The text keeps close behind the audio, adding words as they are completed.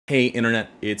Hey Internet,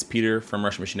 it's Peter from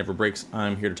Rush Machine Never Breaks.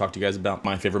 I'm here to talk to you guys about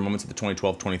my favorite moments of the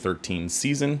 2012-2013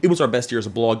 season. It was our best year as a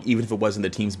blog, even if it wasn't the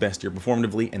team's best year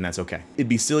performatively, and that's okay. It'd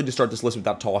be silly to start this list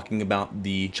without talking about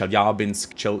the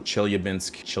Chelyabinsk.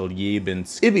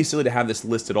 It'd be silly to have this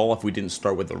list at all if we didn't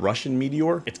start with the Russian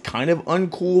meteor. It's kind of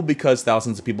uncool because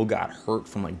thousands of people got hurt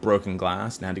from like broken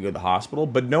glass and had to go to the hospital,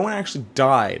 but no one actually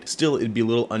died. Still, it'd be a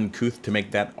little uncouth to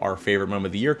make that our favorite moment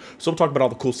of the year, so we'll talk about all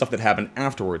the cool stuff that happened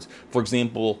afterwards. For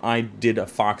example, I did a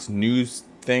Fox News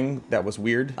thing that was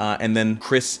weird, and then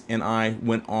Chris and I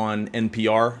went on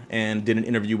NPR and did an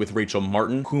interview with Rachel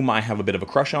Martin, whom I have a bit of a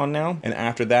crush on now. And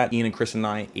after that, Ian and Chris and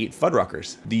I ate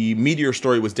Fuddruckers. The meteor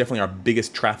story was definitely our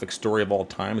biggest traffic story of all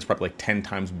time. It's probably like 10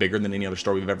 times bigger than any other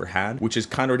story we've ever had, which is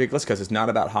kind of ridiculous because it's not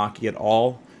about hockey at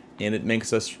all, and it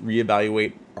makes us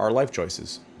reevaluate our life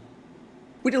choices.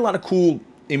 We did a lot of cool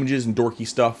images and dorky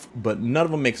stuff, but none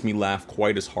of them makes me laugh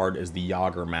quite as hard as the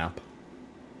Yager map.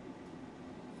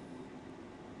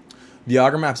 The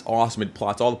Yager map's awesome. It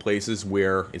plots all the places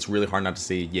where it's really hard not to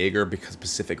say Jaeger because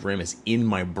Pacific Rim is in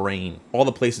my brain. All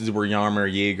the places where Jaromir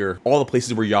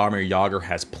Jagr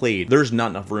has played. There's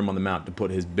not enough room on the map to put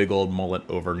his big old mullet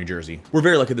over New Jersey. We're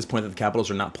very lucky at this point that the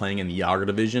Capitals are not playing in the Yager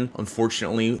division.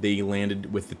 Unfortunately, they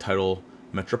landed with the title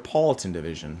Metropolitan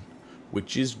Division,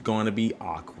 which is going to be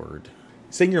awkward.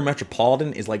 Saying you're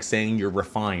metropolitan is like saying you're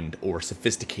refined or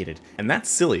sophisticated, and that's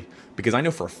silly because I know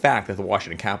for a fact that the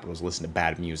Washington Capitals listen to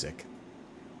bad music.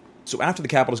 So after the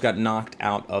Capitals got knocked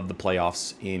out of the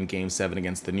playoffs in Game 7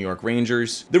 against the New York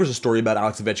Rangers, there was a story about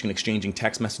Alex Ovechkin exchanging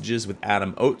text messages with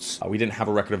Adam Oates. We didn't have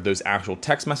a record of those actual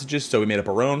text messages, so we made up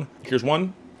our own. Here's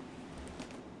one.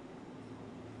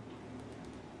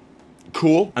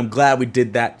 Cool. I'm glad we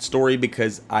did that story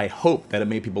because I hope that it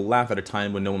made people laugh at a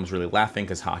time when no one was really laughing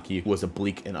because hockey was a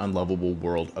bleak and unlovable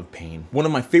world of pain. One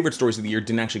of my favorite stories of the year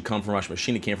didn't actually come from Rush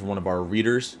Machine. It came from one of our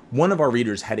readers. One of our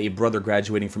readers had a brother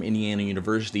graduating from Indiana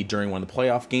University during one of the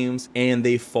playoff games, and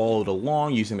they followed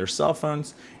along using their cell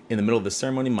phones. In the middle of the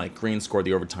ceremony, Mike Green scored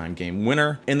the overtime game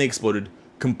winner, and they exploded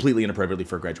completely inappropriately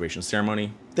for a graduation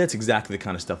ceremony. That's exactly the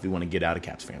kind of stuff we want to get out of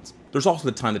Caps fans. There's also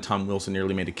the time that Tom Wilson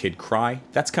nearly made a kid cry.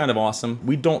 That's kind of awesome.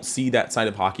 We don't see that side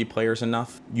of hockey players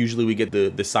enough. Usually we get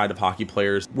the side of hockey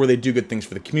players where they do good things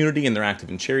for the community and they're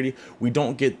active in charity. We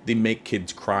don't get the make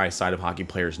kids cry side of hockey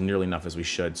players nearly enough as we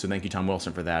should. So thank you, Tom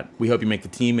Wilson, for that. We hope you make the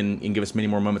team and give us many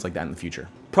more moments like that in the future.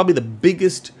 Probably the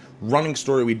biggest running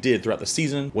story we did throughout the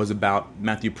season was about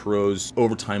Matthew Perreault's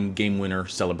overtime game winner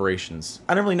celebrations.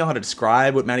 I don't really know how to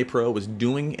describe what Matty Perreault was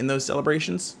doing in those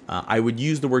celebrations. I would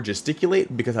use the word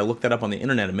gesticulate because I looked that up on the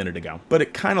internet a minute ago, but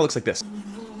it kind of looks like this.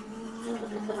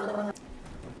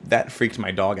 That freaked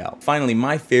my dog out. Finally,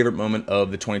 my favorite moment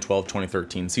of the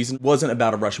 2012-2013 season wasn't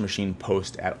about a Rush Machine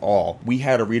post at all. We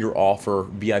had a reader offer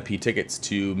VIP tickets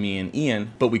to me and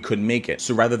Ian, but we couldn't make it.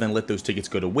 So rather than let those tickets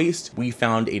go to waste, we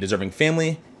found a deserving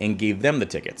family and gave them the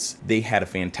tickets. They had a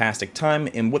fantastic time,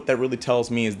 and what that really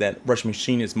tells me is that Rush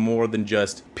Machine is more than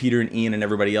just Peter and Ian and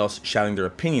everybody else shouting their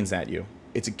opinions at you.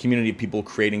 It's a community of people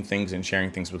creating things and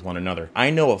sharing things with one another.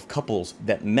 I know of couples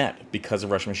that met because of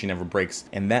Rush Machine Never Breaks,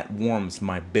 and that warms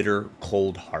my bitter,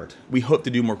 cold heart. We hope to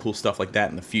do more cool stuff like that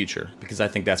in the future, because I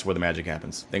think that's where the magic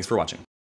happens. Thanks for watching.